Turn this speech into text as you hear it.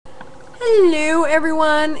Hello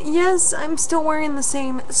everyone. Yes, I'm still wearing the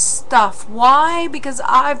same stuff. Why? Because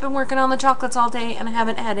I've been working on the chocolates all day and I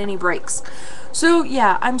haven't had any breaks. So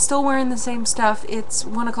yeah, I'm still wearing the same stuff. It's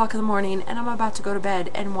 1 o'clock in the morning and I'm about to go to bed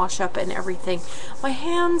and wash up and everything. My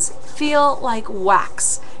hands feel like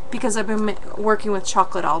wax because I've been working with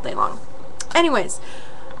chocolate all day long. Anyways,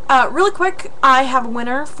 really quick, I have a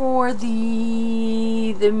winner for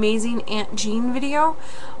the amazing Aunt Jean video.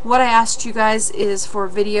 What I asked you guys is for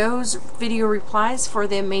video replies for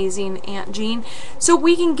the amazing Aunt Jean, so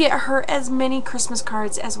we can get her as many Christmas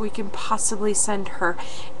cards as we can possibly send her.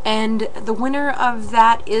 And the winner of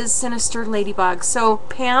that is Sinister Ladybug. So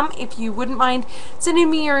Pam, if you wouldn't mind sending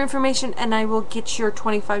me your information, and I will get your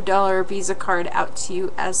 $25 Visa card out to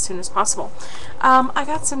you as soon as possible. I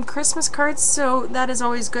got some Christmas cards, so that is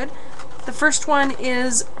always good. The first one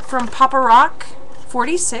is from Papa Rock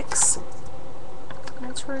 46.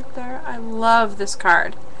 That's right there. I love this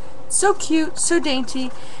card. So cute, so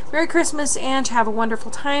dainty. Merry Christmas and have a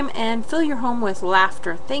wonderful time and fill your home with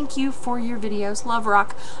laughter. Thank you for your videos. Love,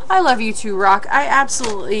 Rock. I love you too, Rock. I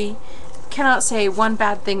absolutely cannot say one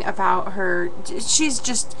bad thing about her. She's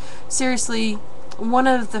just seriously one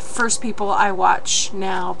of the first people I watch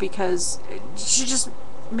now because she just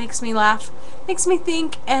makes me laugh, makes me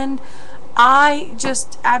think, and I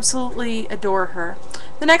just absolutely adore her.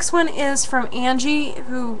 The next one is from Angie,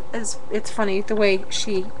 who is, it's funny the way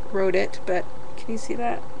she wrote it, but can you see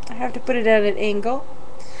that? I have to put it at an angle.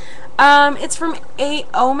 It's from A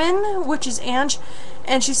Omen, which is Ange,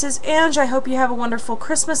 and she says, Ange, I hope you have a wonderful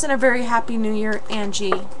Christmas and a very happy New Year,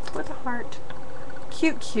 Angie. With a heart.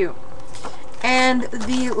 Cute, cute. And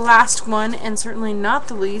the last one, and certainly not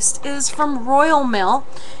the least, is from Royal Mail.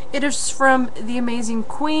 It is from the amazing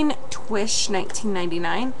Queen Twish,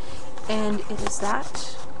 1999. And it is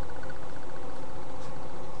that.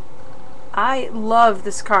 I love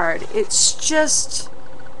this card. It's just,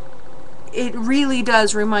 it really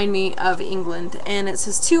does remind me of England. And it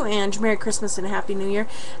says, to Ange, Merry Christmas and a Happy New Year.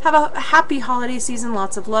 Have a happy holiday season.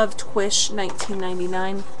 Lots of love. Twish,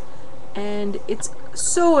 1999. And it's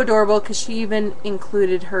so adorable because she even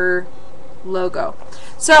included her logo.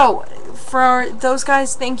 So for those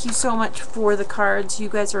guys, thank you so much for the cards. You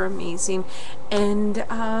guys are amazing, and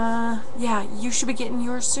yeah, you should be getting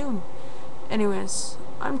yours soon. Anyways,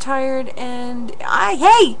 I'm tired and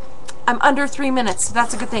I'm under 3 minutes, so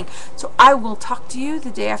that's a good thing. So I will talk to you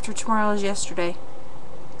the day after tomorrow is yesterday.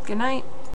 Good night.